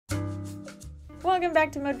Welcome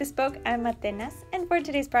back to Mode Bespoke. I'm Atenas, and for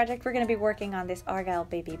today's project we're going to be working on this Argyle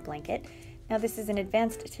baby blanket. Now this is an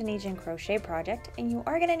advanced Tunisian crochet project, and you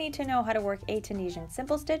are going to need to know how to work a Tunisian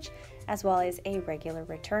simple stitch as well as a regular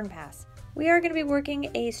return pass. We are going to be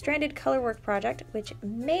working a stranded colorwork project, which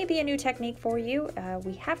may be a new technique for you.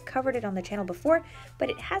 We have covered it on the channel before, but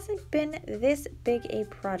it hasn't been this big a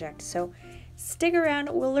project. So stick around,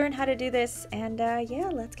 we'll learn how to do this, and yeah,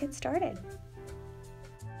 let's get started.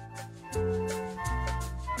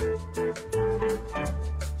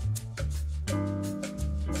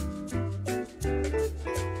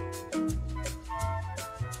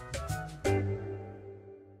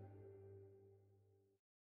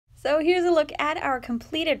 So here's a look at our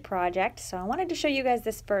completed project. So I wanted to show you guys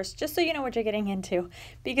this first, just so you know what you're getting into,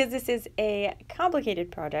 because this is a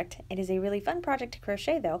complicated project. It is a really fun project to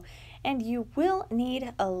crochet though, and you will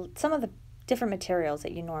need some of the different materials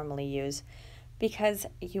that you normally use, because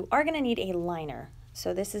you are going to need a liner.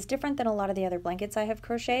 So this is different than a lot of the other blankets I have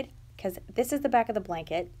crocheted, because this is the back of the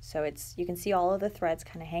blanket, so you can see all of the threads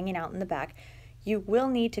kind of hanging out in the back. You will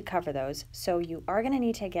need to cover those, so you are going to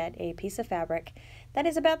need to get a piece of fabric that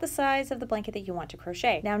is about the size of the blanket that you want to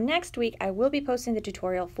crochet. Now next week I will be posting the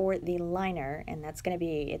tutorial for the liner, and that's going to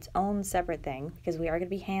be its own separate thing because we are going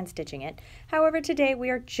to be hand stitching it. However, today we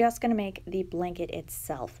are just going to make the blanket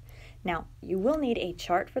itself. Now you will need a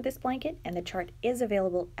chart for this blanket, and the chart is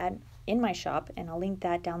available in my shop, and I'll link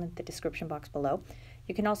that down in the description box below.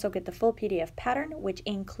 You can also get the full PDF pattern, which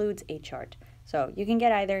includes a chart. So you can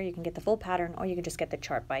get either, you can get the full pattern, or you can just get the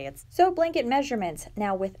chart by it. So blanket measurements.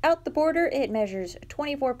 Now without the border, it measures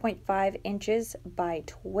 24.5 inches by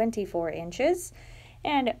 24 inches.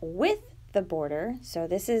 And with the border, so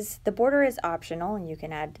the border is optional, and you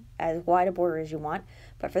can add as wide a border as you want.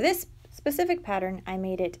 But for this specific pattern, I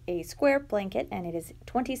made it a square blanket, and it is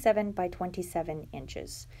 27 by 27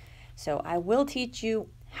 inches. So I will teach you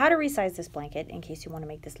how to resize this blanket in case you want to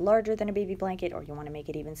make this larger than a baby blanket, or you want to make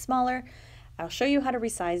it even smaller. I'll show you how to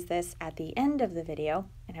resize this at the end of the video,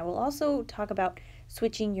 and I will also talk about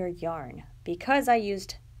switching your yarn. Because I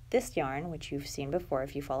used this yarn, which you've seen before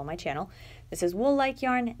if you follow my channel, this is wool-like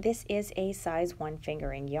yarn. This is a size 1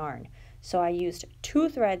 fingering yarn. So I used 2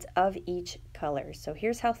 threads of each color. So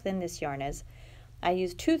here's how thin this yarn is. I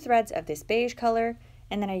used 2 threads of this beige color,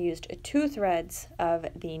 and then I used 2 threads of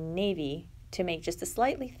the navy to make just a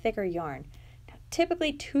slightly thicker yarn. Now,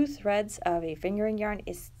 typically 2 threads of a fingering yarn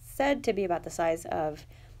is said to be about the size of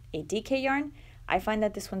a DK yarn. I find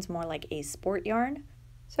that this one's more like a sport yarn.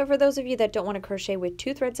 So for those of you that don't want to crochet with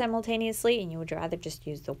 2 threads simultaneously and you would rather just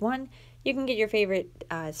use the one, you can get your favorite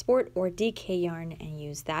sport or DK yarn and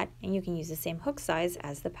use that, and you can use the same hook size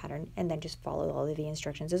as the pattern and then just follow all of the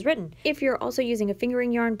instructions as written. If you're also using a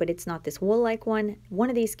fingering yarn but it's not this wool-like one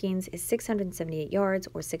of these skeins is 678 yards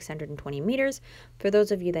or 620 meters. For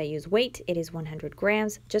those of you that use weight, it is 100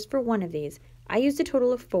 grams just for one of these. I used a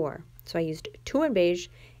total of 4, so I used 2 in beige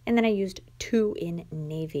and then I used 2 in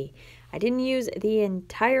navy. I didn't use the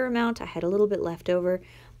entire amount, I had a little bit left over.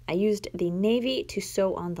 I used the navy to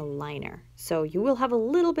sew on the liner, so you will have a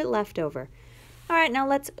little bit left over. Alright, now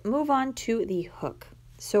let's move on to the hook.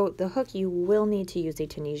 So the hook, you will need to use a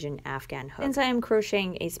Tunisian Afghan hook. Since I am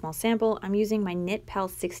crocheting a small sample, I'm using my KnitPal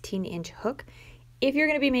 16-inch hook. If you're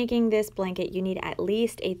going to be making this blanket, you need at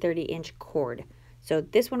least a 30-inch cord. So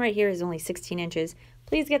this one right here is only 16 inches.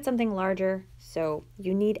 Please get something larger. So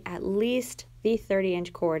you need at least the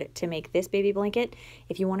 30-inch cord to make this baby blanket.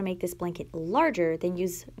 If you want to make this blanket larger, then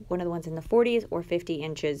use one of the ones in the 40s or 50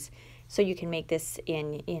 inches so you can make this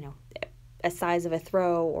in, a size of a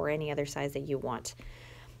throw or any other size that you want.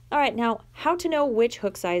 All right, now how to know which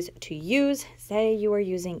hook size to use. Say you are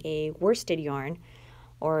using a worsted yarn,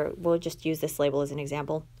 or we'll just use this label as an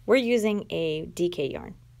example. We're using a DK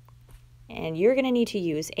yarn, and you're going to need to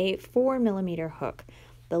use a 4mm hook.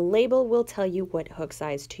 The label will tell you what hook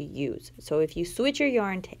size to use. So if you switch your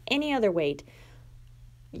yarn to any other weight,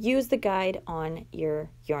 use the guide on your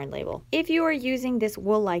yarn label. If you are using this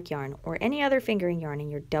wool-like yarn or any other fingering yarn and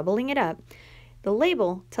you're doubling it up, the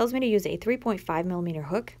label tells me to use a 3.5mm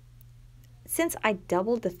hook. Since I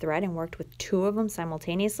doubled the thread and worked with 2 of them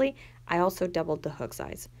simultaneously, I also doubled the hook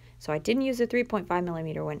size. So I didn't use a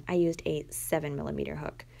 3.5mm one, I used a 7mm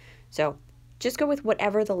hook. So just go with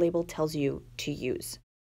whatever the label tells you to use.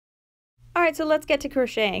 Alright, so let's get to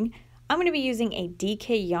crocheting. I'm going to be using a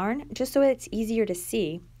DK yarn just so it's easier to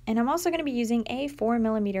see, and I'm also going to be using a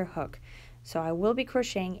 4mm hook. So I will be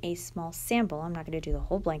crocheting a small sample. I'm not going to do the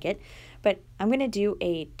whole blanket, but I'm going to do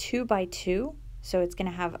a 2x2, so it's going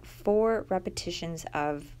to have 4 repetitions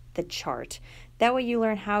of the chart. That way you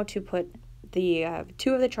learn how to put the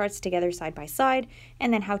two of the charts together side by side,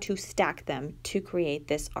 and then how to stack them to create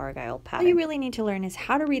this Argyle pattern. All you really need to learn is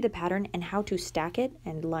how to read the pattern and how to stack it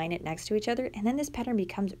and line it next to each other, and then this pattern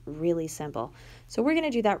becomes really simple. So we're going to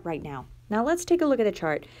do that right now. Now let's take a look at the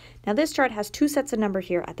chart. Now this chart has two sets of number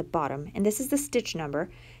here at the bottom, and this is the stitch number.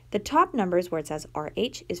 The top numbers where it says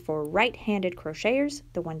RH is for right-handed crocheters.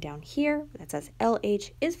 The one down here that says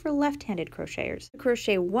LH is for left-handed crocheters. To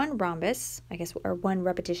crochet one rhombus, or one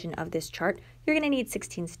repetition of this chart, you're going to need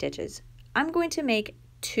 16 stitches. I'm going to make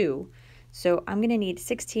 2, so I'm going to need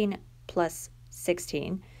 16 plus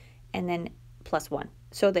 16 and then plus 1.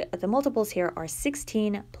 So the multiples here are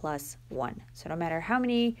 16 plus 1. So no matter how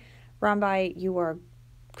many rhombi you are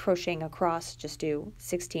crocheting across, just do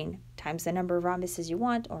 16 times the number of rhombuses you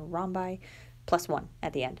want, or rhombi, plus 1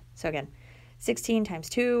 at the end. So again, 16 times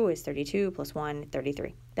 2 is 32, plus 1,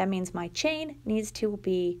 33. That means my chain needs to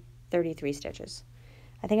be 33 stitches.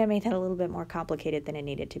 I think I made that a little bit more complicated than it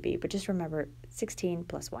needed to be, but just remember 16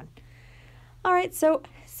 plus 1. All right, so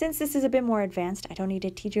since this is a bit more advanced, I don't need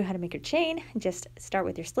to teach you how to make your chain. Just start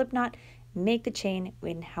with your slip knot, make the chain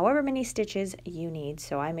in however many stitches you need.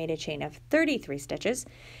 So I made a chain of 33 stitches,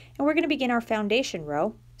 and we're going to begin our foundation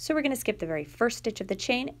row. So we're going to skip the very first stitch of the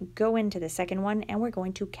chain, go into the second one, and we're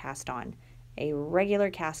going to cast on. A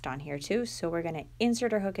regular cast on here too. So we're going to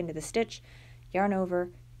insert our hook into the stitch, yarn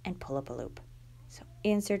over, and pull up a loop. So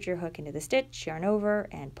insert your hook into the stitch, yarn over,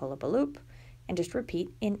 and pull up a loop, and just repeat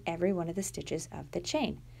in every one of the stitches of the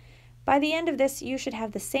chain. By the end of this, you should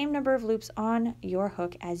have the same number of loops on your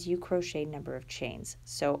hook as you crochet number of chains.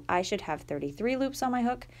 So I should have 33 loops on my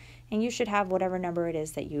hook, and you should have whatever number it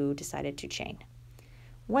is that you decided to chain.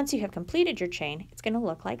 Once you have completed your chain, it's going to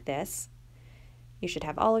look like this. You should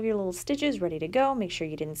have all of your little stitches ready to go. Make sure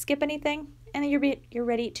you didn't skip anything, and then you're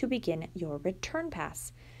ready to begin your return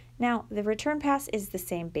pass. Now, the return pass is the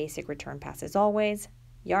same basic return pass as always.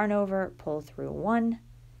 Yarn over, pull through 1,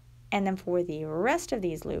 and then for the rest of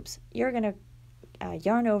these loops, you're going to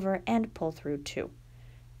yarn over and pull through 2.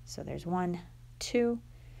 So there's 1, 2,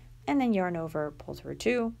 and then yarn over, pull through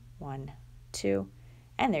 2, 1, 2,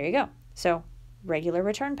 and there you go. So regular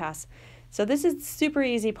return pass. So this is the super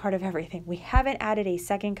easy part of everything. We haven't added a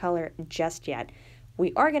second color just yet.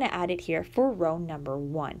 We are going to add it here for row number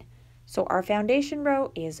 1. So our foundation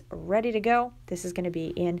row is ready to go. This is going to be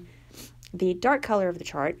in the dark color of the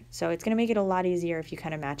chart, so it's going to make it a lot easier if you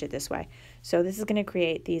kind of match it this way. So this is going to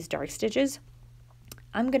create these dark stitches.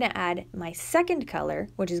 I'm going to add my second color,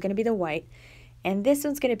 which is going to be the white, and this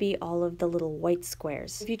one's going to be all of the little white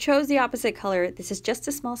squares. If you chose the opposite color, this is just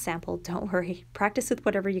a small sample. Don't worry, practice with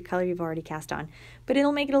whatever color you've already cast on, but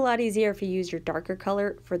it'll make it a lot easier if you use your darker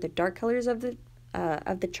color for the dark colors of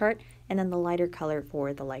the chart, and then the lighter color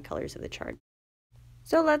for the light colors of the chart.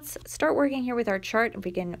 So let's start working here with our chart and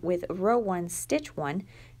begin with row 1, stitch 1.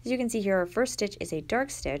 As you can see here, our first stitch is a dark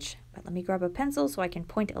stitch, but let me grab a pencil so I can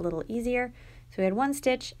point a little easier. So we had 1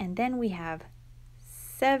 stitch, and then we have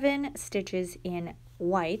 7 stitches in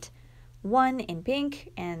white, 1 in pink,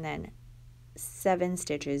 and then 7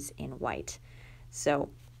 stitches in white. So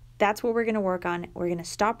that's what we're going to work on. We're going to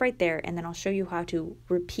stop right there, and then I'll show you how to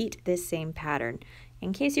repeat this same pattern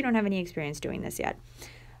in case you don't have any experience doing this yet.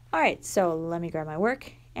 All right, so let me grab my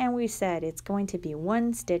work, and we said it's going to be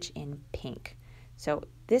 1 stitch in pink. So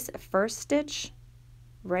this first stitch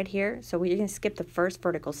right here, so we're going to skip the first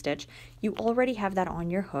vertical stitch. You already have that on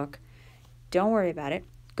your hook. Don't worry about it.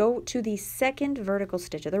 Go to the second vertical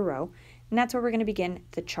stitch of the row, and that's where we're going to begin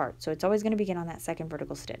the chart. So it's always going to begin on that second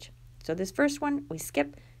vertical stitch. So this first one, we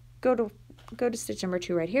skip, go to stitch number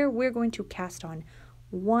 2 right here. We're going to cast on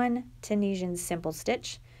 1 Tunisian simple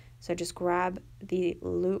stitch. So just grab the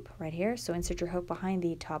loop right here. So insert your hook behind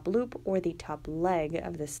the top loop or the top leg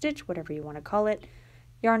of the stitch, whatever you want to call it.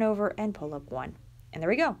 Yarn over and pull up 1. And there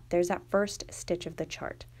we go. There's that first stitch of the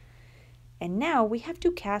chart. And now we have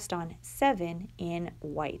to cast on 7 in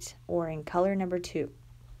white, or in color number 2.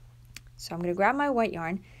 So I'm going to grab my white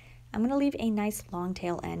yarn. I'm going to leave a nice long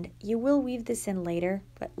tail end. You will weave this in later,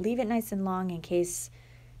 but leave it nice and long in case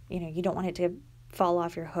you don't want it to fall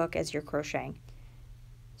off your hook as you're crocheting.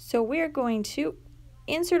 So we're going to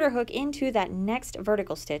insert our hook into that next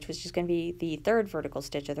vertical stitch, which is going to be the third vertical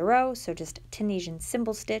stitch of the row. So just Tunisian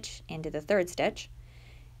simple stitch into the third stitch.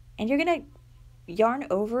 And you're going to yarn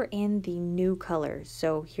over in the new color.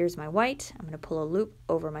 So here's my white. I'm going to pull a loop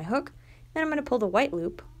over my hook. Then I'm going to pull the white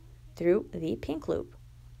loop through the pink loop.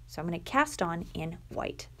 So I'm going to cast on in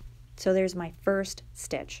white. So there's my first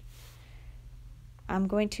stitch. I'm not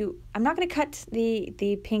going to cut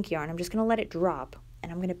the pink yarn. I'm just going to let it drop.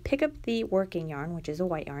 And I'm going to pick up the working yarn, which is a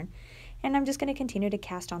white yarn, and I'm just going to continue to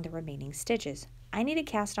cast on the remaining stitches. I need to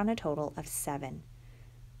cast on a total of 7.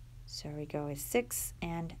 So here we go is 6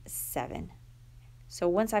 and 7. So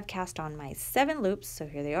once I've cast on my 7 loops, so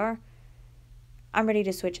here they are, I'm ready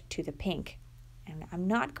to switch to the pink. And I'm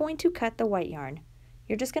not going to cut the white yarn.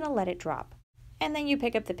 You're just going to let it drop. And then you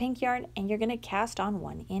pick up the pink yarn and you're going to cast on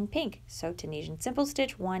 1 in pink. So Tunisian simple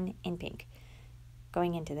stitch 1 in pink.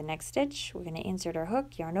 Going into the next stitch, we're going to insert our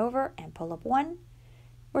hook, yarn over, and pull up 1.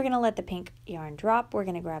 We're going to let the pink yarn drop. We're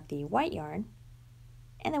going to grab the white yarn,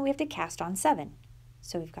 and then we have to cast on 7.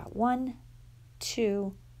 So we've got 1,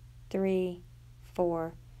 2, 3,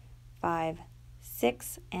 4, 5,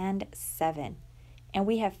 6, and 7. And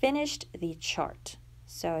we have finished the chart.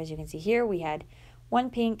 So as you can see here, we had 1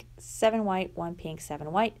 pink, 7 white, 1 pink, 7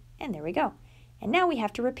 white, and there we go. And now we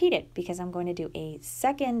have to repeat it because I'm going to do a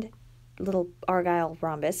second little Argyle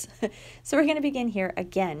rhombus. So we're going to begin here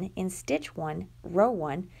again in stitch 1, row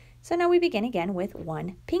 1. So now we begin again with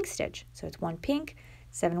 1 pink stitch. So it's 1 pink,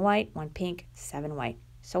 7 white, 1 pink, 7 white.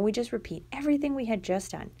 So we just repeat everything we had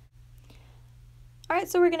just done. All right,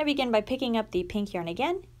 so we're going to begin by picking up the pink yarn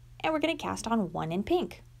again, and we're going to cast on 1 in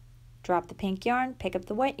pink. Drop the pink yarn, pick up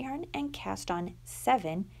the white yarn, and cast on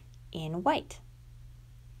 7 in white.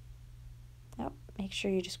 Oh, make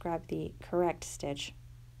sure you just grab the correct stitch.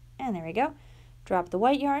 And there we go. Drop the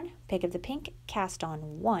white yarn, pick up the pink, cast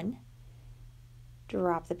on 1.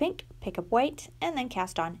 Drop the pink, pick up white, and then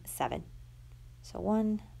cast on 7. So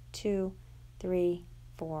 1, 2, 3,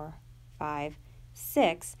 4, 5,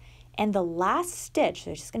 6. And the last stitch,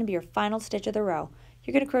 so it's just going to be your final stitch of the row,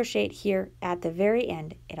 you're going to crochet it here at the very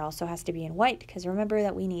end. It also has to be in white because remember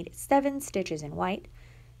that we need 7 stitches in white.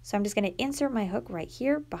 So I'm just going to insert my hook right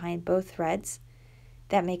here behind both threads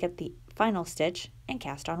that make up the final stitch and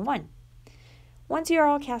cast on 1. Once you're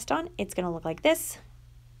all cast on, it's going to look like this,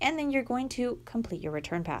 and then you're going to complete your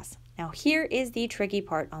return pass. Now here is the tricky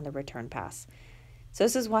part on the return pass. So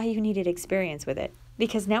this is why you needed experience with it,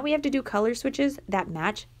 because now we have to do color switches that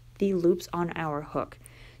match the loops on our hook.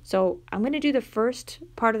 So I'm going to do the first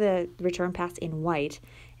part of the return pass in white,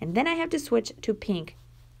 and then I have to switch to pink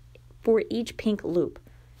for each pink loop.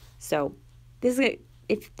 So this is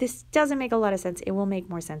if this doesn't make a lot of sense, it will make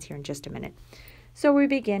more sense here in just a minute. So we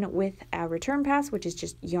begin with our return pass, which is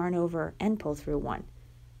just yarn over and pull through 1.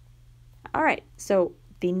 All right, so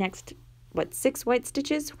the next, 6 white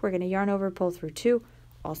stitches, we're going to yarn over, pull through 2,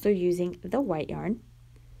 also using the white yarn.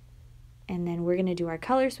 And then we're going to do our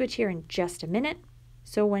color switch here in just a minute.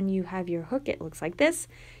 So when you have your hook, it looks like this.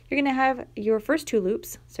 You're going to have your first 2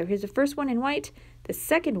 loops. So here's the first one in white. The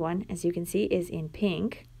second one, as you can see, is in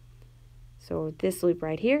pink. So this loop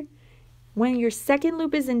right here. When your second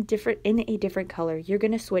loop is in a different color, you're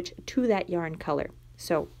going to switch to that yarn color.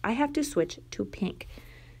 So I have to switch to pink.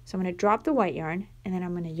 So I'm going to drop the white yarn, and then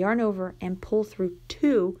I'm going to yarn over and pull through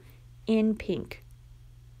 2 in pink.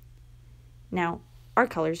 Now our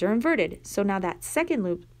colors are inverted. So now that second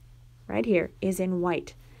loop right here is in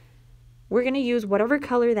white. We're going to use whatever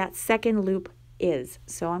color that second loop is.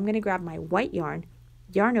 So I'm going to grab my white yarn,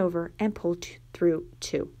 yarn over, and pull through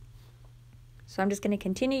 2. So I'm just going to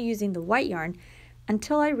continue using the white yarn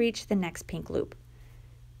until I reach the next pink loop.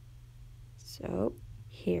 So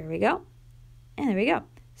here we go. And there we go.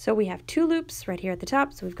 So we have 2 loops right here at the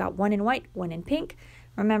top. So we've got 1 in white, 1 in pink.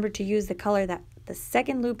 Remember to use the color that the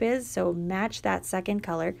second loop is, so match that second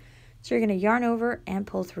color. So you're going to yarn over and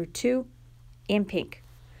pull through 2 in pink.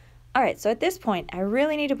 All right, so at this point, I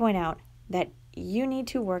really need to point out that you need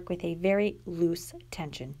to work with a very loose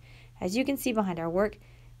tension. As you can see behind our work,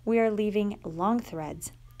 we are leaving long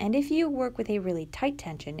threads, and if you work with a really tight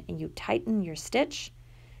tension and you tighten your stitch,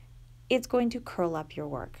 it's going to curl up your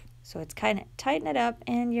work. So it's kind of tighten it up,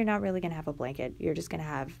 and you're not really going to have a blanket. You're just going to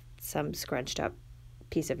have some scrunched up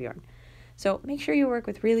piece of yarn. So make sure you work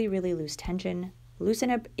with really, really loose tension. Loosen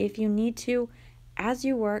up if you need to. As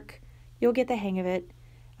you work, you'll get the hang of it.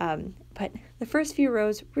 But the first few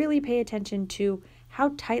rows, really pay attention to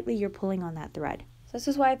how tightly you're pulling on that thread. So this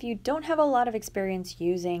is why if you don't have a lot of experience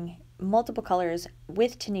using multiple colors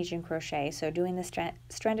with Tunisian crochet, so doing the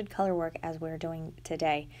stranded color work as we're doing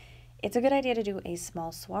today, it's a good idea to do a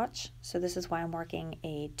small swatch. So this is why I'm working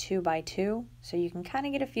a 2x2, so you can kind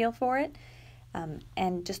of get a feel for it,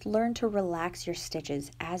 and just learn to relax your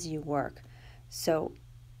stitches as you work. So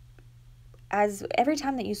as every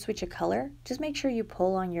time that you switch a color, just make sure you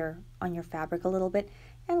pull on your fabric a little bit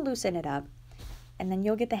and loosen it up. And then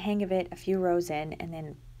you'll get the hang of it a few rows in, and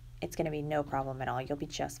then it's going to be no problem at all. You'll be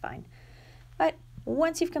just fine. But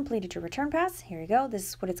once you've completed your return pass, here you go. This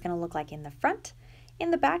is what it's going to look like in the front.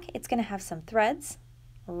 In the back, it's going to have some threads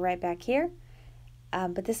right back here.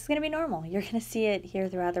 But this is going to be normal. You're going to see it here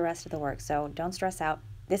throughout the rest of the work, so don't stress out.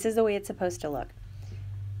 This is the way it's supposed to look.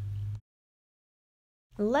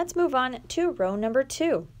 let's move on to row number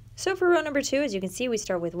 2. So for row number 2, as you can see, we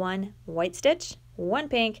start with 1 white stitch, 1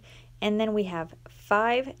 pink, and then we have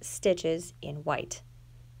 5 stitches in white,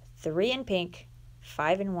 3 in pink,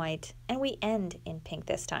 5 in white, and we end in pink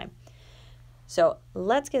this time. So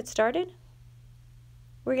let's get started.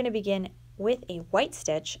 We're going to begin with a white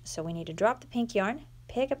stitch, so we need to drop the pink yarn,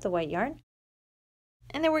 pick up the white yarn,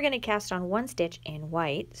 and then we're going to cast on 1 stitch in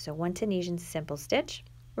white, so 1 Tunisian simple stitch.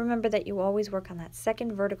 Remember that you always work on that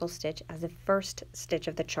second vertical stitch as the first stitch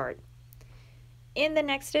of the chart. In the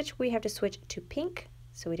next stitch, we have to switch to pink,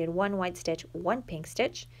 so we did 1 white stitch, 1 pink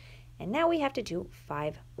stitch, and now we have to do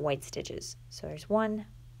 5 white stitches. So there's 1,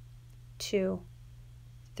 2,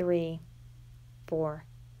 3, 4,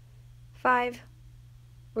 5.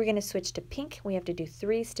 We're going to switch to pink. We have to do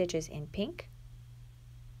 3 stitches in pink.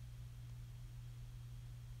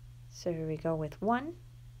 So here we go with 1,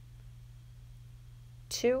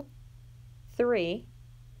 2, 3.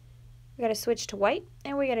 We got to switch to white,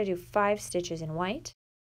 and we got to do 5 stitches in white.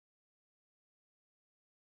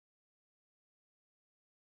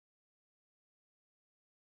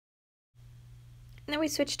 And then we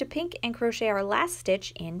switch to pink and crochet our last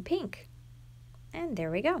stitch in pink. And there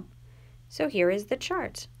we go. So here is the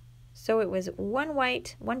chart. So it was 1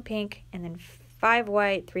 white, 1 pink, and then 5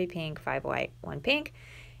 white, 3 pink, 5 white, 1 pink.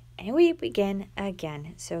 And we begin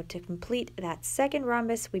again. So to complete that second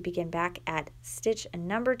rhombus, we begin back at stitch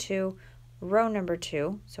number 2, row number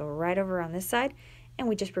 2, so right over on this side, and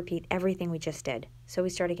we just repeat everything we just did. So we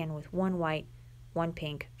start again with 1 white, 1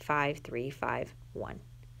 pink, 5, 3, 5, 1.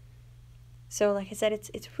 So like I said,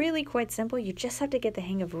 it's really quite simple. You just have to get the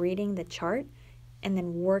hang of reading the chart and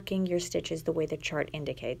then working your stitches the way the chart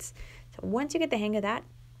indicates. So once you get the hang of that,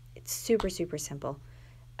 it's super, super simple.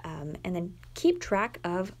 And then keep track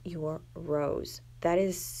of your rows. That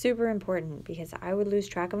is super important because I would lose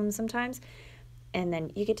track of them sometimes, and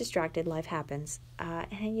then you get distracted, life happens,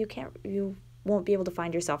 and you won't be able to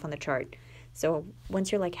find yourself on the chart. So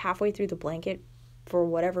once you're like halfway through the blanket, for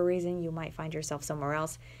whatever reason, you might find yourself somewhere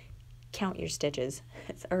else. Count your stitches,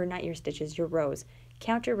 or not your stitches, your rows.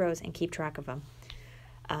 Count your rows and keep track of them.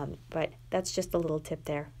 But that's just a little tip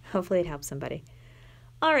there. Hopefully it helps somebody.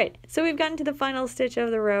 All right, so we've gotten to the final stitch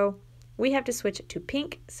of the row. We have to switch to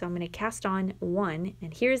pink, so I'm going to cast on 1,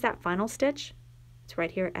 and here's that final stitch. It's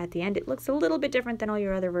right here at the end. It looks a little bit different than all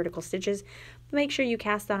your other vertical stitches, but make sure you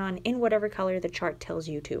cast that on in whatever color the chart tells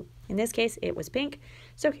you to. In this case, it was pink,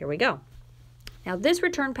 so here we go. Now this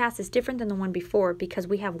return pass is different than the one before because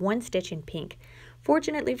we have 1 stitch in pink.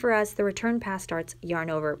 Fortunately for us, the return pass starts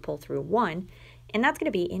yarn over, pull through 1, and that's going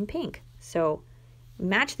to be in pink. So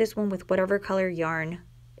match this one with whatever color yarn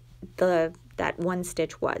that 1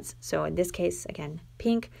 stitch was. So in this case, again,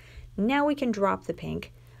 pink. Now we can drop the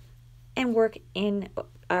pink and work in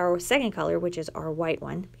our second color, which is our white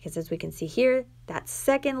one, because as we can see here, that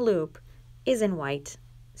second loop is in white.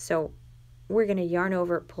 So we're going to yarn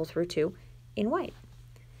over, pull through 2 in white.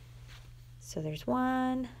 So there's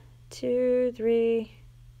 1, 2, 3,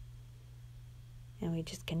 and we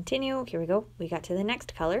just continue. Here we go. We got to the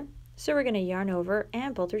next color. So we're going to yarn over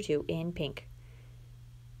and pull through 2 in pink.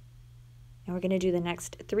 And we're going to do the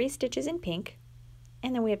next 3 stitches in pink,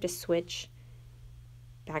 and then we have to switch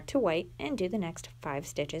back to white and do the next 5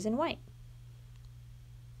 stitches in white.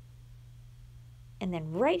 And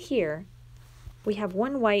then right here, we have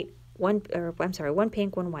 1 white, 1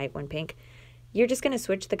 pink, 1 white, 1 pink. You're just going to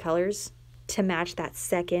switch the colors to match that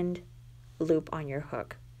second loop on your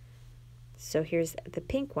hook. So here's the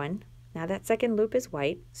pink one. Now that second loop is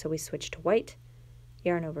white, so we switch to white,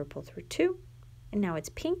 yarn over, pull through 2, and now it's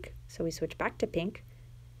pink, so we switch back to pink,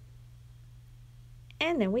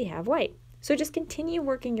 and then we have white. So just continue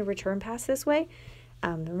working your return pass this way.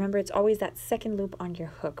 Remember, it's always that second loop on your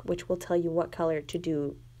hook, which will tell you what color to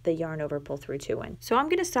do the yarn over, pull through 2 in. So I'm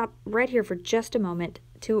going to stop right here for just a moment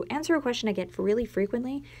to answer a question I get really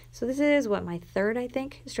frequently. So this is my 3rd, I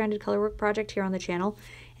think, stranded colorwork project here on the channel.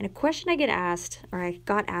 And a question I get asked, or I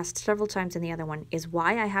got asked several times in the other one, is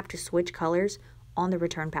why I have to switch colors on the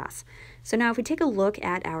return pass. So now if we take a look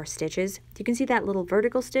at our stitches, you can see that little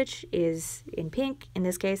vertical stitch is in pink in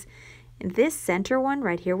this case. And this center one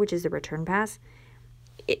right here, which is the return pass,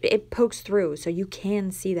 it pokes through, so you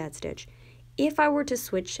can see that stitch. If I were to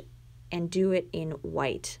switch and do it in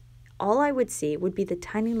white, all I would see would be the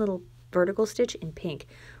tiny little vertical stitch in pink,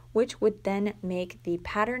 which would then make the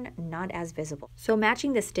pattern not as visible. So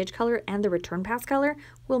matching the stitch color and the return pass color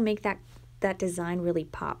will make that design really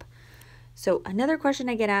pop. So another question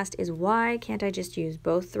I get asked is, why can't I just use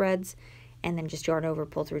both threads and then just yarn over,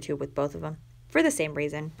 pull through 2 with both of them? For the same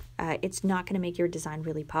reason. It's not going to make your design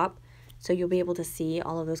really pop, so you'll be able to see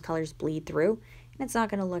all of those colors bleed through, and it's not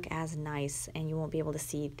going to look as nice, and you won't be able to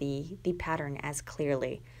see the pattern as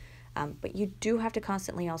clearly. But you do have to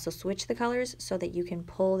constantly also switch the colors so that you can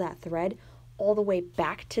pull that thread all the way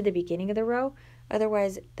back to the beginning of the row.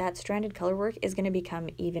 Otherwise, that stranded color work is going to become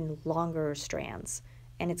even longer strands,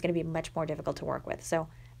 and it's going to be much more difficult to work with. So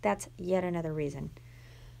that's yet another reason.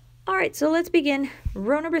 All right, so let's begin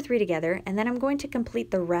row number 3 together, and then I'm going to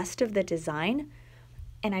complete the rest of the design,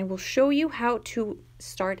 and I will show you how to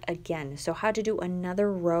start again. So how to do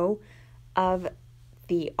another row of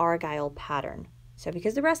the Argyle pattern. So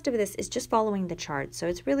because the rest of this is just following the chart, so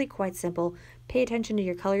it's really quite simple. Pay attention to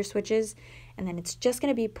your color switches, and then it's just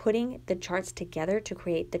going to be putting the charts together to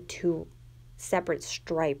create the 2 separate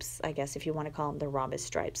stripes, I guess, if you want to call them the rhombus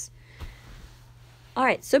stripes. All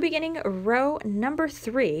right, so beginning row number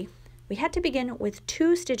 3, we had to begin with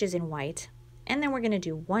 2 stitches in white, and then we're going to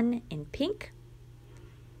do 1 in pink.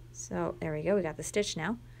 So there we go, we got the stitch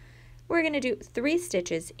now. We're going to do 3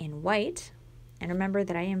 stitches in white, and remember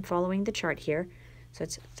that I am following the chart here. So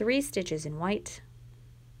it's 3 stitches in white.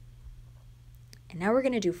 And now we're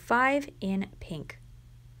going to do 5 in pink.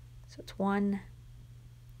 So it's 1,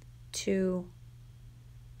 2,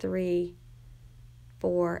 3,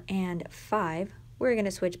 4, and 5. We're going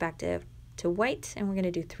to switch back to white, and we're going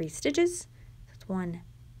to do 3 stitches. So it's 1,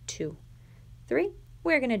 2, 3.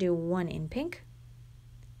 We're going to do 1 in pink.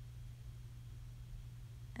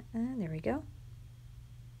 There we go.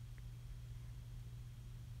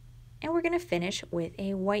 And we're going to finish with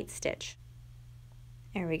a white stitch.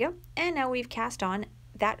 There we go. And now we've cast on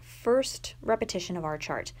that first repetition of our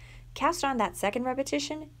chart. Cast on that second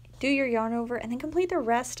repetition, do your yarn over, and then complete the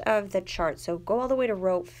rest of the chart. So go all the way to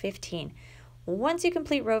row 15. Once you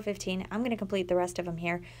complete row 15, I'm going to complete the rest of them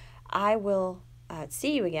here. I will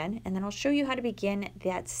see you again, and then I'll show you how to begin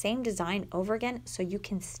that same design over again so you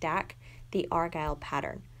can stack the Argyle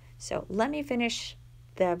pattern. So let me finish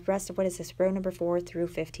the rest of, what is this, row number 4 through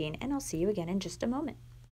 15, and I'll see you again in just a moment.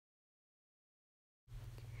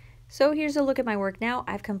 So here's a look at my work now.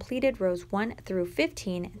 I've completed rows 1 through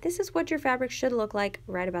 15. This is what your fabric should look like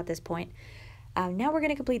right about this point. Now we're going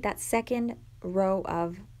to complete that second row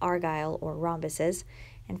of Argyle or rhombuses,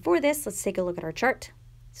 and for this, let's take a look at our chart.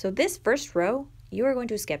 So this first row, you are going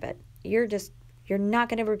to skip it. You're not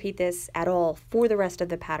going to repeat this at all for the rest of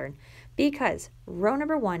the pattern, because row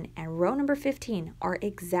number 1 and row number 15 are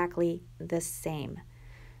exactly the same.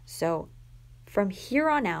 So from here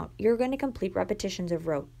on out, you're going to complete repetitions of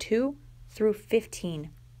row 2 through 15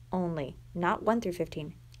 only, not 1 through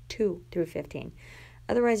 15, 2 through 15.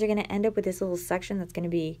 Otherwise, you're going to end up with this little section that's going to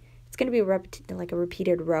be, like a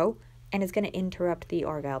repeated row, and it's going to interrupt the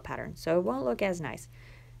Argyle pattern, so it won't look as nice.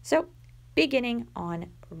 So beginning on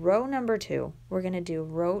row number 2, we're going to do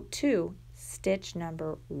row 2, stitch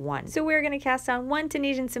number 1. So we're going to cast on 1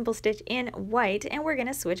 Tunisian simple stitch in white, and we're going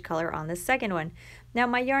to switch color on the second one. Now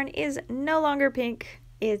my yarn is no longer pink,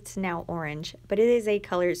 it's now orange, but it is a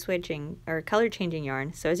color switching or color changing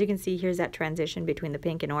yarn. So as you can see, here's that transition between the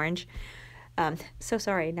pink and orange. So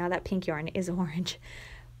sorry, now that pink yarn is orange,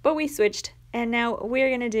 but we switched, and now we're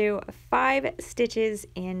going to do 5 stitches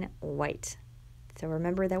in white. So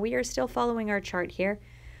remember that we are still following our chart here.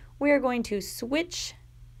 We are going to switch.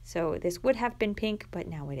 So this would have been pink, but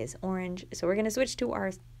now it is orange. So we're going to switch to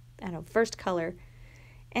our first color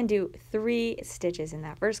and do 3 stitches in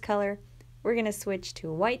that first color. We're going to switch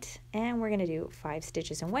to white, and we're going to do 5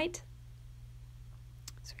 stitches in white.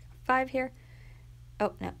 So we got 5 here.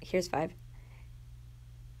 Oh, no, here's 5.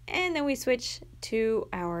 And then we switch to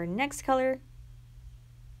our next color,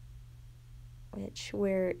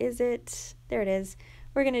 where is it? There it is.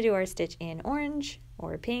 We're going to do our stitch in orange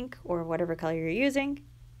or pink or whatever color you're using.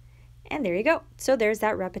 And there you go. So there's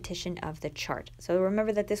that repetition of the chart. So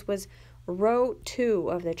remember that this was row 2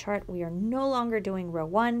 of the chart. We are no longer doing row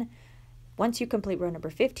 1. Once you complete row number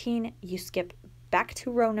 15, you skip back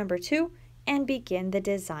to row number 2 and begin the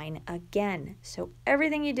design again. So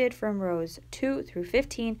everything you did from rows 2 through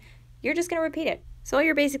 15, you're just going to repeat it. So all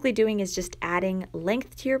you're basically doing is just adding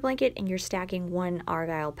length to your blanket, and you're stacking one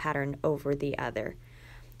Argyle pattern over the other.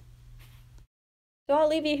 So I'll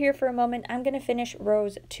leave you here for a moment. I'm going to finish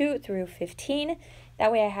rows 2 through 15.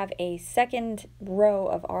 That way I have a second row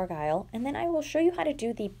of Argyle, and then I will show you how to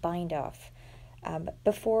do the bind off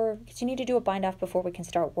because you need to do a bind off before we can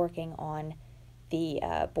start working on the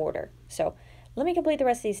border. So let me complete the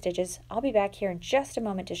rest of these stitches. I'll be back here in just a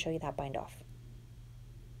moment to show you that bind off.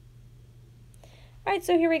 Alright,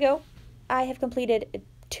 so here we go. I have completed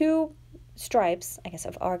 2 stripes, I guess,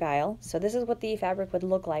 of Argyle. So this is what the fabric would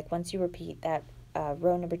look like once you repeat that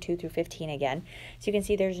row number 2 through 15 again. So you can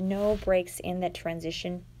see there's no breaks in that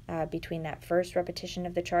transition between that first repetition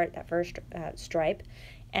of the chart, that first stripe,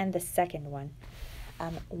 and the second one.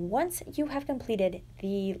 Once you have completed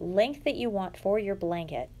the length that you want for your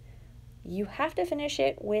blanket, you have to finish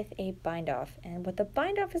it with a bind off. And what the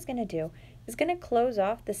bind off is going to do is going to close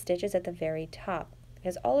off the stitches at the very top,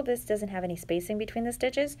 because all of this doesn't have any spacing between the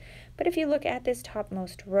stitches. But if you look at this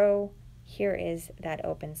topmost row, here is that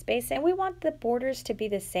open space, and we want the borders to be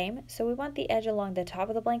the same, so we want the edge along the top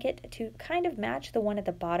of the blanket to kind of match the one at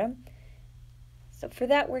the bottom. So for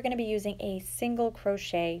that, we're going to be using a single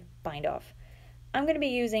crochet bind off. I'm going to be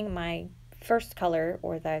using my first color,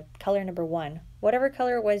 or the color number 1, whatever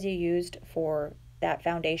color it was you used for that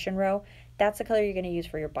foundation row, that's the color you're going to use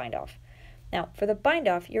for your bind off. Now for the bind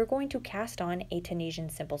off, you're going to cast on a Tunisian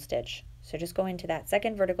simple stitch. So just go into that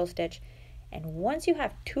second vertical stitch, and once you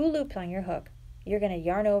have 2 loops on your hook, you're going to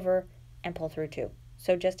yarn over and pull through 2.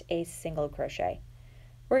 So just a single crochet.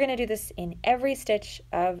 We're going to do this in every stitch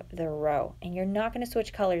of the row, and you're not going to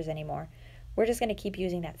switch colors anymore. We're just going to keep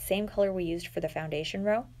using that same color we used for the foundation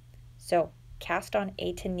row. So cast on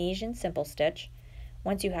a Tunisian simple stitch.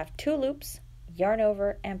 Once you have 2 loops, yarn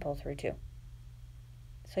over and pull through 2.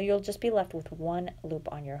 So you'll just be left with 1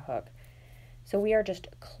 loop on your hook. So we are just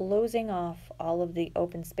closing off all of the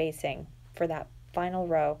open spacing for that final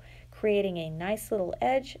row, creating a nice little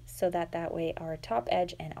edge so that way our top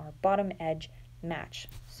edge and our bottom edge match.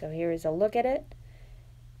 So here is a look at it,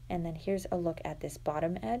 and then here's a look at this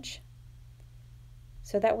bottom edge.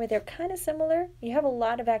 So that way they're kind of similar. You have a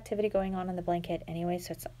lot of activity going on the blanket anyway,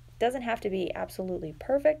 so it doesn't have to be absolutely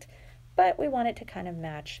perfect, but we want it to kind of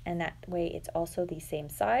match, and that way it's also the same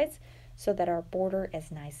size so that our border is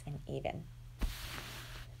nice and even.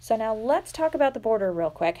 So now let's talk about the border real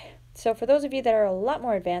quick. So for those of you that are a lot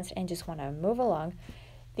more advanced and just want to move along,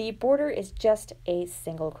 the border is just a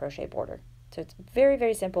single crochet border. So it's very,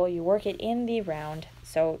 very simple. You work it in the round.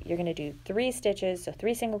 So you're going to do 3 stitches, so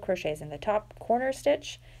 3 single crochets in the top corner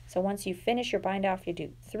stitch. So once you finish your bind off, you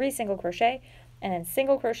do 3 single crochet, and then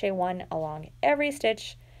single crochet 1 along every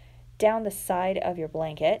stitch down the side of your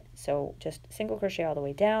blanket. So just single crochet all the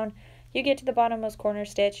way down. You get to the bottommost corner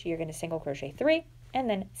stitch, you're going to single crochet 3, and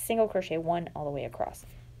then single crochet 1 all the way across.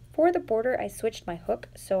 For the border, I switched my hook,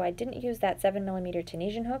 so I didn't use that 7mm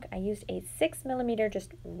Tunisian hook. I used a 6mm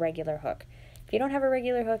just regular hook. If you don't have a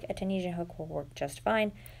regular hook, a Tunisian hook will work just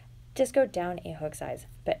fine. Just go down a hook size.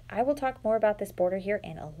 But I will talk more about this border here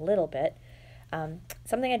in a little bit.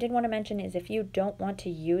 Something I did want to mention is if you don't want to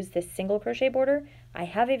use this single crochet border, I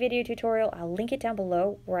have a video tutorial, I'll link it down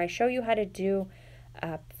below, where I show you how to do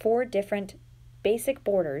 4 different basic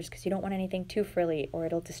borders, because you don't want anything too frilly or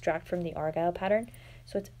it'll distract from the Argyle pattern.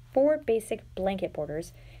 So it's 4 basic blanket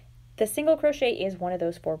borders. The single crochet is one of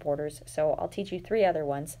those 4 borders, so I'll teach you 3 other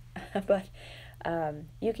ones, but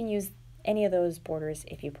you can use any of those borders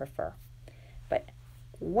if you prefer. But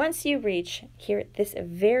once you reach here, this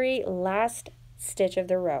very last stitch of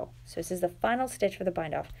the row, so this is the final stitch for the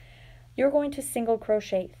bind off, you're going to single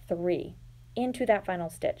crochet 3 into that final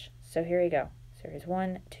stitch. So here you go. So here's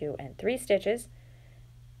 1, 2, and 3 stitches,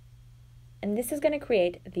 and this is going to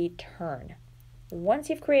create the turn. Once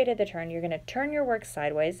you've created the turn, you're going to turn your work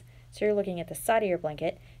sideways, so you're looking at the side of your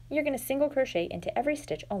blanket. You're going to single crochet into every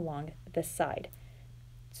stitch along the side.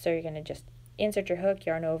 So you're going to just insert your hook,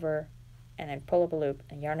 yarn over, and then pull up a loop,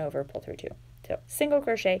 and yarn over, pull through 2. So single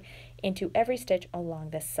crochet into every stitch along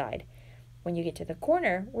this side. When you get to the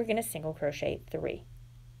corner, we're going to single crochet 3.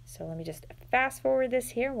 So let me just fast forward this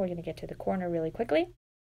here. We're going to get to the corner really quickly.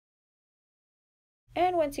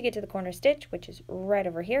 And once you get to the corner stitch, which is right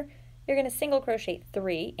over here, you're going to single crochet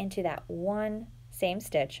 3 into that one same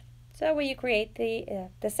stitch. So that way you create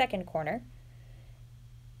the second corner.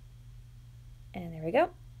 And there we go.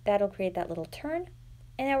 That'll create that little turn.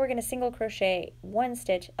 And now we're going to single crochet 1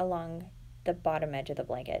 stitch along the bottom edge of the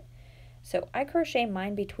blanket. So I crochet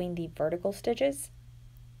mine between the vertical stitches,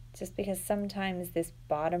 just because sometimes this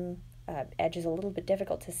bottom edge is a little bit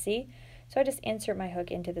difficult to see. So I just insert my hook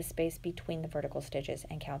into the space between the vertical stitches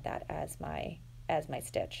and count that as my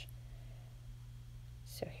stitch.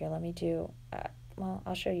 So here, let me do, well,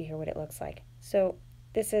 I'll show you here what it looks like. So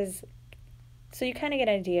this is, so you kind of get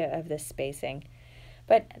an idea of this spacing,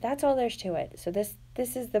 but that's all there's to it. So this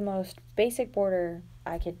is the most basic border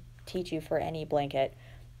I could teach you for any blanket.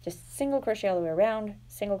 Just single crochet all the way around,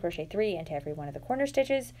 single crochet 3 into every one of the corner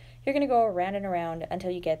stitches. You're going to go around and around until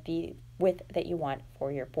you get the width that you want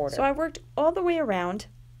for your border. So I worked all the way around,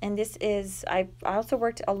 and this is, I also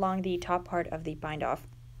worked along the top part of the bind off.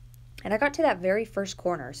 And I got to that very first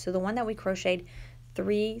corner, so the one that we crocheted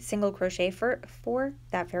 3 single crochet for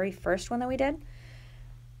that very first one that we did,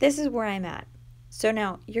 this is where I'm at. So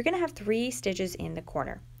now you're going to have 3 stitches in the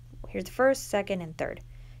corner. here's the first, second, and third.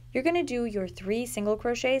 You're going to do your 3 single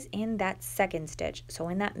crochets in that second stitch, so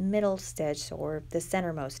in that middle stitch or the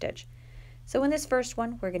centermost stitch. So in this first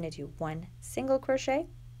one, we're going to do 1 single crochet.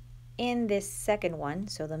 In this second one,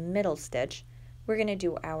 so the middle stitch, we're going to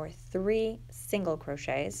do our 3 single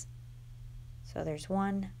crochets. So there's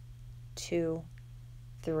 1, 2,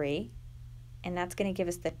 3, and that's going to give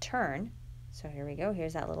us the turn. So here we go,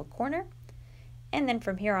 here's that little corner. And then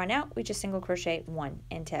from here on out, we just single crochet 1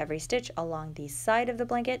 into every stitch along the side of the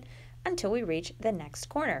blanket until we reach the next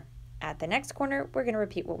corner. At the next corner, we're going to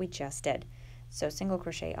repeat what we just did. So single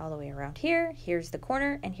crochet all the way around here, here's the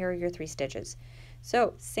corner, and here are your 3 stitches.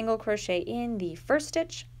 So single crochet in the first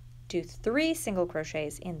stitch, do 3 single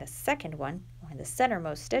crochets in the second one, or in the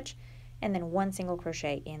centermost stitch, and then 1 single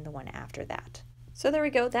crochet in the one after that. So there we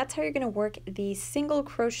go, that's how you're going to work the single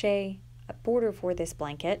crochet border for this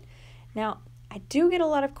blanket. Now, I do get a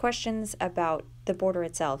lot of questions about the border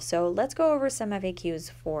itself, so let's go over some FAQs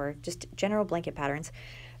for just general blanket patterns.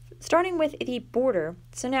 Starting with the border,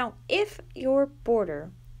 so now if your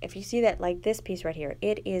border, if you see that like this piece right here,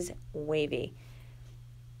 it is wavy.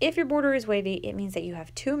 If your border is wavy, it means that you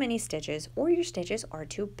have too many stitches or your stitches are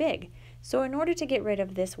too big. So in order to get rid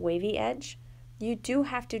of this wavy edge, you do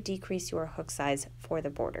have to decrease your hook size for the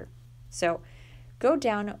border. So go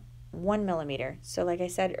down 1 millimeter. So like I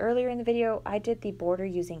said earlier in the video, I did the border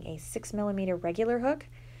using a 6 millimeter regular hook.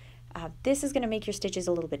 This is going to make your stitches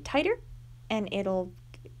a little bit tighter, and it'll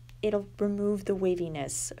remove the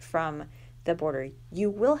waviness from the border. You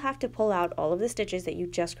will have to pull out all of the stitches that you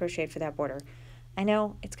just crocheted for that border. I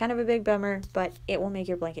know it's kind of a big bummer, but it will make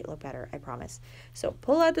your blanket look better, I promise. So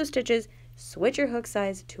pull out those stitches, switch your hook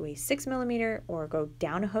size to a 6 millimeter, or go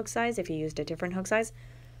down a hook size if you used a different hook size,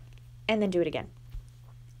 and then do it again.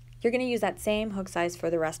 You're going to use that same hook size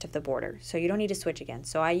for the rest of the border, so you don't need to switch again.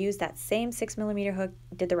 So I used that same 6 millimeter hook,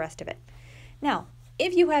 did the rest of it. Now,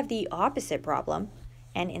 if you have the opposite problem,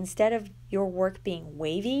 and instead of your work being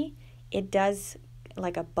wavy, it does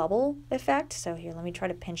like a bubble effect. So here, let me try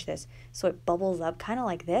to pinch this so it bubbles up kind of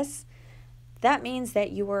like this. That means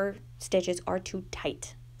that your stitches are too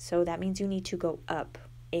tight. So that means you need to go up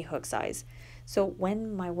a hook size. So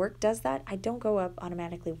when my work does that, I don't go up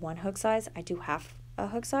automatically 1 hook size, I do half a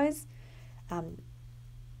hook size.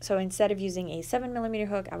 So instead of using a 7 millimeter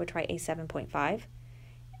hook, I would try a 7.5,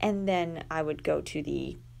 and then I would go to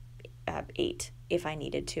the 8 if I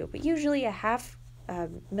needed to. But usually a half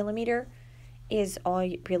millimeter is all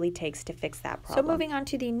it really takes to fix that problem. So moving on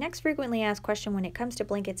to the next frequently asked question when it comes to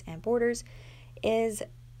blankets and borders is,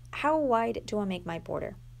 how wide do I make my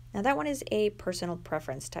border? Now that one is a personal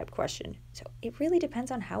preference type question. So it really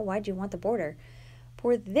depends on how wide you want the border.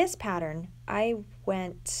 For this pattern, I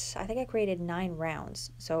think I created 9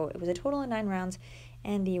 rounds. So it was a total of 9 rounds,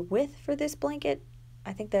 and the width for this blanket,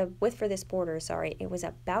 I think the width for this border, sorry, it was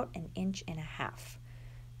about 1.5 inches.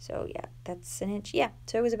 So yeah, that's 1 inch. Yeah,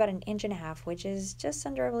 so it was about 1.5 inches, which is just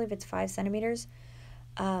under, I believe it's 5 centimeters.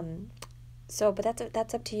 But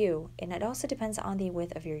that's up to you, and it also depends on the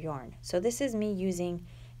width of your yarn. So this is me using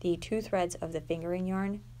the 2 threads of the fingering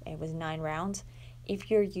yarn. It was 9 rounds. If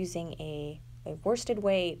you're using a worsted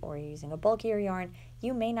weight or you're using a bulkier yarn,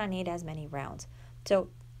 you may not need as many rounds. So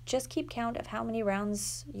just keep count of how many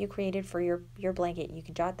rounds you created for your blanket. You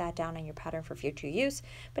can jot that down on your pattern for future use,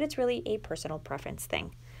 but it's really a personal preference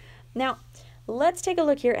thing. Now, let's take a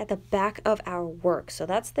look here at the back of our work. So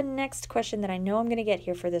that's the next question that I know I'm going to get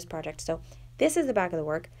here for this project. So this is the back of the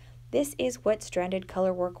work. This is what stranded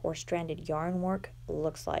color work or stranded yarn work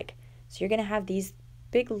looks like. So you're going to have these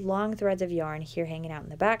big long threads of yarn here hanging out in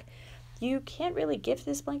the back. You can't really gift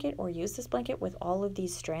this blanket or use this blanket with all of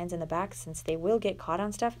these strands in the back, since they will get caught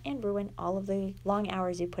on stuff and ruin all of the long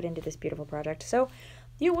hours you put into this beautiful project. So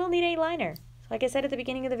you will need a liner. Like I said at the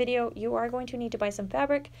beginning of the video, you are going to need to buy some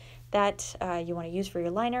fabric that you want to use for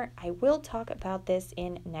your liner. I will talk about this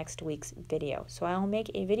in next week's video. So I'll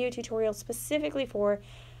make a video tutorial specifically for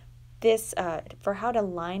this, for how to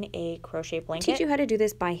line a crochet blanket. I'll teach you how to do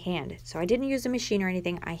this by hand. So I didn't use a machine or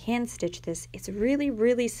anything. I hand stitched this. It's really,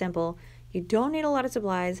 really simple. You don't need a lot of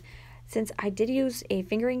supplies. Since I did use a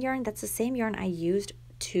fingering yarn, that's the same yarn I used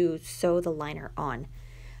to sew the liner on.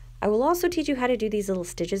 I will also teach you how to do these little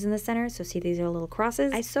stitches in the center. So see, these are little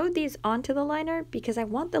crosses. I sewed these onto the liner because I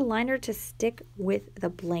want the liner to stick with the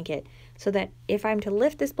blanket, so that if I'm to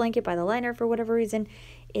lift this blanket by the liner for whatever reason,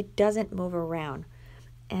 it doesn't move around.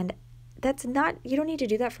 And that's not, you don't need to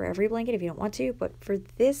do that for every blanket if you don't want to, but for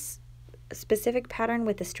this specific pattern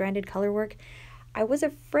with the stranded color work, I was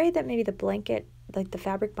afraid that maybe the blanket, like the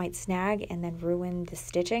fabric, might snag and then ruin the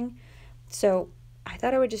stitching. So I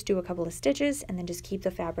thought I would just do a couple of stitches and then just keep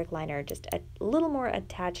the fabric liner just a little more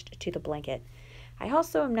attached to the blanket. I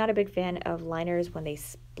also am not a big fan of liners when they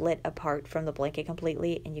split apart from the blanket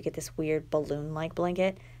completely and you get this weird balloon-like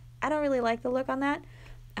blanket. I don't really like the look on that.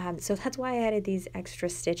 So that's why I added these extra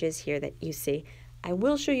stitches here that you see. I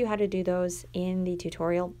will show you how to do those in the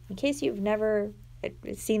tutorial. In case you've never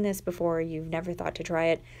seen this before, you've never thought to try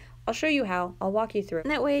it, I'll show you how. I'll walk you through.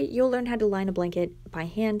 And that way you'll learn how to line a blanket by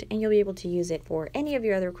hand and you'll be able to use it for any of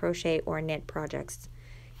your other crochet or knit projects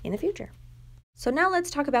in the future. So now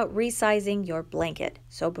let's talk about resizing your blanket.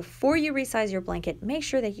 So before you resize your blanket, make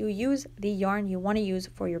sure that you use the yarn you want to use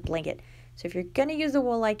for your blanket. So if you're going to use the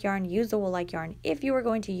wool-like yarn, use the wool-like yarn. If you are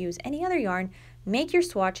going to use any other yarn, make your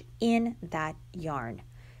swatch in that yarn.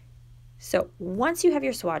 So once you have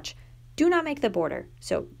your swatch, do not make the border.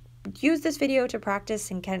 So use this video to practice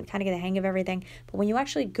and kind of get the hang of everything, but when you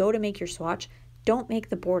actually go to make your swatch, don't make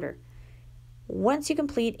the border. Once you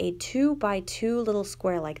complete a 2 by 2 little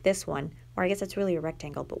square like this one, or I guess it's really a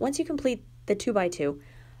rectangle, but once you complete the 2 by 2,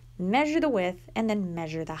 measure the width and then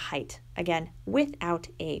measure the height, again, without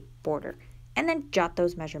a border, and then jot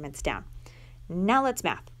those measurements down. Now let's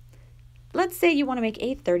math. Let's say you want to make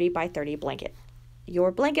a 30 by 30 blanket.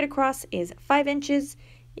 Your blanket across is 5 inches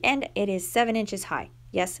and it is 7 inches high.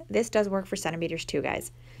 Yes, this does work for centimeters too,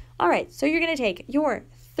 guys. All right, so you're going to take your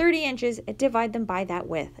 30 inches, divide them by that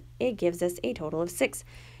width. It gives us a total of 6.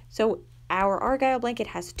 So our Argyle blanket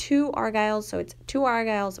has 2 Argyles, so it's 2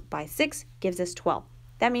 Argyles by 6 gives us 12.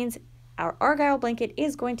 That means our Argyle blanket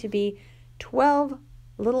is going to be 12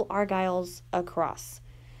 little Argyles across.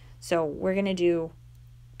 So we're going to do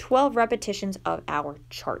 12 repetitions of our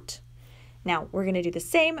chart. Now we're going to do the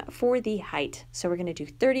same for the height. So we're going to do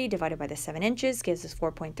 30 divided by the 7 inches gives us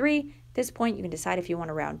 4.3. At this point you can decide if you want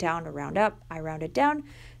to round down or round up. I rounded down.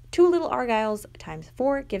 2 little Argyles times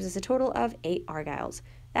 4 gives us a total of 8 Argyles.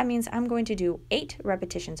 That means I'm going to do 8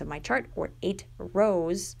 repetitions of my chart, or 8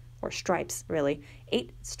 rows, or stripes really,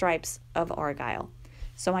 8 stripes of Argyle.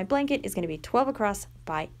 So my blanket is going to be 12 across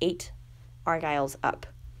by 8 Argyles up.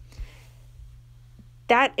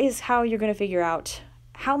 That is how you're going to figure out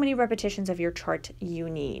how many repetitions of your chart you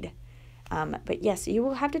need. But yes, you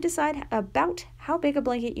will have to decide about how big a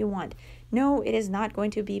blanket you want. No, it is not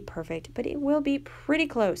going to be perfect, but it will be pretty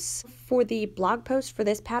close. For the blog post for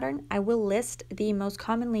this pattern, I will list the most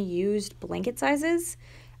commonly used blanket sizes.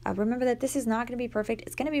 Remember that this is not going to be perfect.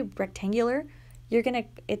 It's going to be rectangular.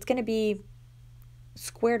 It's going to be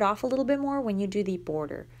squared off a little bit more when you do the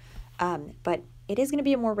border. But it is going to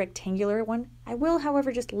be a more rectangular one. I will,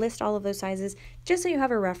 however, just list all of those sizes just so you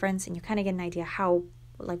have a reference and you kind of get an idea how,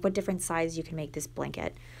 like, what different size you can make this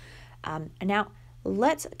blanket. And now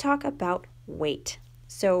let's talk about weight.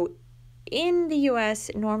 So in the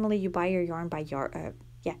US, normally you buy your yarn by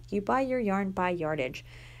yardage.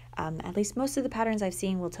 At least most of the patterns I've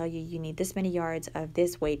seen will tell you you need this many yards of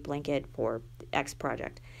this weight blanket for X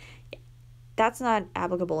project. That's not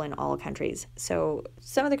applicable in all countries. So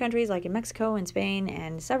some of the countries, like in Mexico and Spain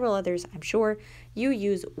and several others, I'm sure, you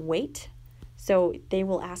use weight. So they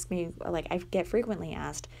will ask me, like I get frequently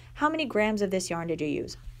asked, how many grams of this yarn did you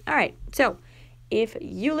use? All right, so if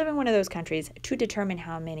you live in one of those countries, to determine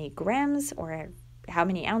how many grams or how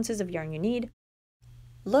many ounces of yarn you need,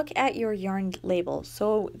 look at your yarn label.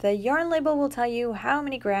 So the yarn label will tell you how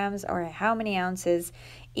many grams or how many ounces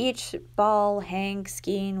each ball, hank,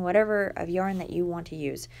 skein, whatever of yarn that you want to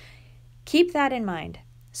use. Keep that in mind.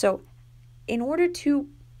 So in order to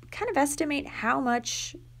kind of estimate how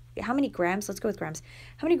many grams, let's go with grams,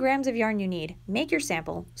 how many grams of yarn you need, make your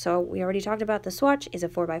sample. So we already talked about the swatch is a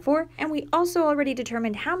 4x4, and we also already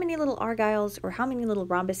determined how many little Argyles or how many little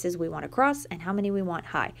rhombuses we want across and how many we want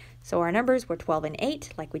high. So our numbers were 12 and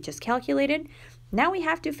 8, like we just calculated. Now we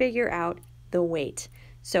have to figure out the weight.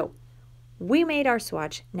 So we made our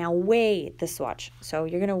swatch, now weigh the swatch. So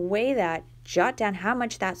you're going to weigh that, jot down how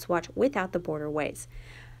much that swatch without the border weighs.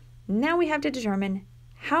 Now we have to determine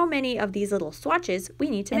how many of these little swatches we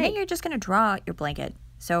need to make. And then you're just going to draw your blanket.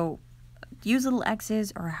 So use little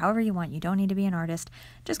X's or however you want. You don't need to be an artist.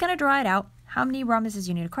 Just going to draw it out. How many rhombuses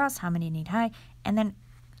you need across, how many you need high, and then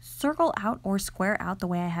circle out or square out the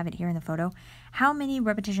way I have it here in the photo, how many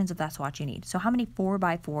repetitions of that swatch you need. So how many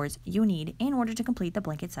 4x4s you need in order to complete the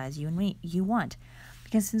blanket size you want.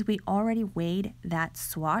 Because since we already weighed that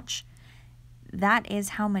swatch, that is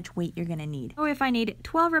how much weight you're going to need. So if I need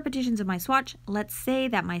 12 repetitions of my swatch, let's say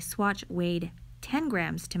that my swatch weighed 10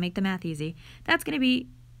 grams to make the math easy. That's going to be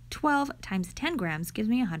 12 times 10 grams gives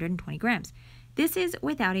me 120 grams. This is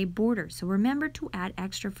without a border, so remember to add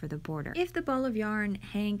extra for the border. If the ball of yarn,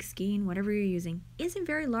 hank, skein, whatever you're using, isn't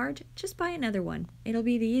very large, just buy another one. It'll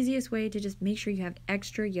be the easiest way to just make sure you have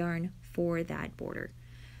extra yarn for that border.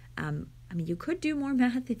 I mean, you could do more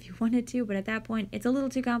math if you wanted to, but at that point, it's a little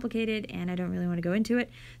too complicated and I don't really want to go into it.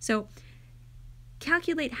 So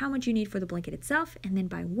calculate how much you need for the blanket itself and then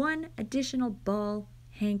buy one additional ball,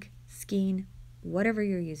 hank, skein, whatever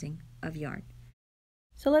you're using of yarn.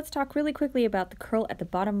 So let's talk really quickly about the curl at the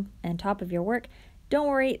bottom and top of your work. Don't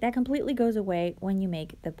worry, that completely goes away when you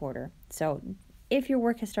make the border. So if your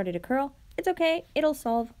work has started to curl, it's okay. It'll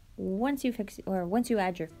solve once you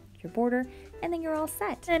add your border, and then you're all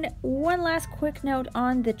set. And one last quick note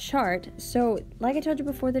on the chart. So like I told you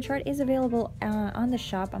before, the chart is available on the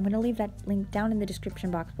shop. I'm going to leave that link down in the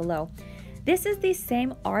description box below. This is the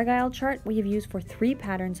same Argyle chart we have used for 3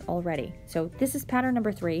 patterns already. So this is pattern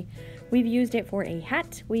number 3. We've used it for a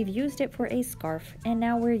hat, we've used it for a scarf, and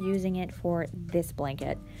now we're using it for this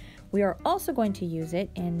blanket. We are also going to use it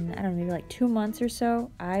in, I don't know, maybe like 2 months or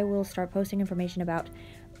so. I will start posting information about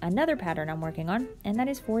another pattern I'm working on, and that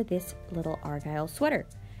is for this little Argyle sweater.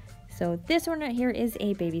 So this one right here is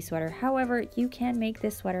a baby sweater. However, you can make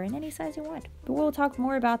this sweater in any size you want. But we'll talk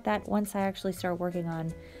more about that once I actually start working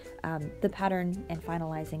on the pattern and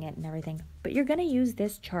finalizing it and everything. But you're going to use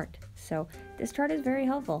this chart. So this chart is very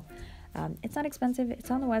helpful. It's not expensive. It's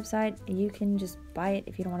on the website. You can just buy it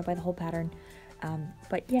if you don't want to buy the whole pattern.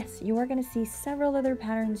 But yes, you are going to see several other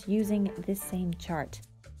patterns using this same chart.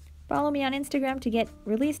 Follow me on Instagram to get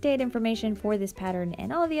release date information for this pattern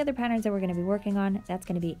and all of the other patterns that we're going to be working on. That's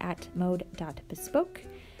going to be at mode.bespoke.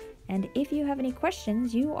 And if you have any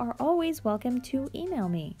questions, you are always welcome to email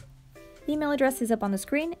me. The email address is up on the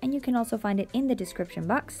screen, and you can also find it in the description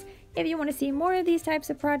box. If you want to see more of these types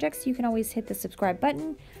of projects, you can always hit the subscribe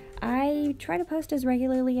button. I try to post as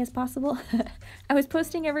regularly as possible. I was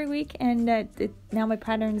posting every week, and now my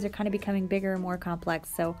patterns are kind of becoming bigger and more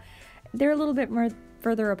complex, so they're a little bit more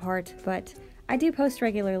further apart, but I do post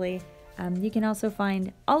regularly. You can also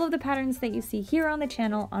find all of the patterns that you see here on the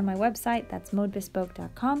channel on my website. That's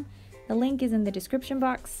modebespoke.com. The link is in the description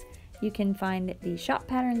box. You can find the shop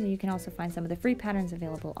patterns, and you can also find some of the free patterns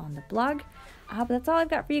available on the blog. But that's all I've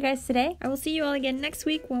got for you guys today. I will see you all again next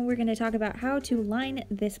week when we're going to talk about how to line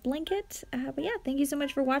this blanket. But yeah, thank you so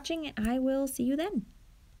much for watching. I will see you then.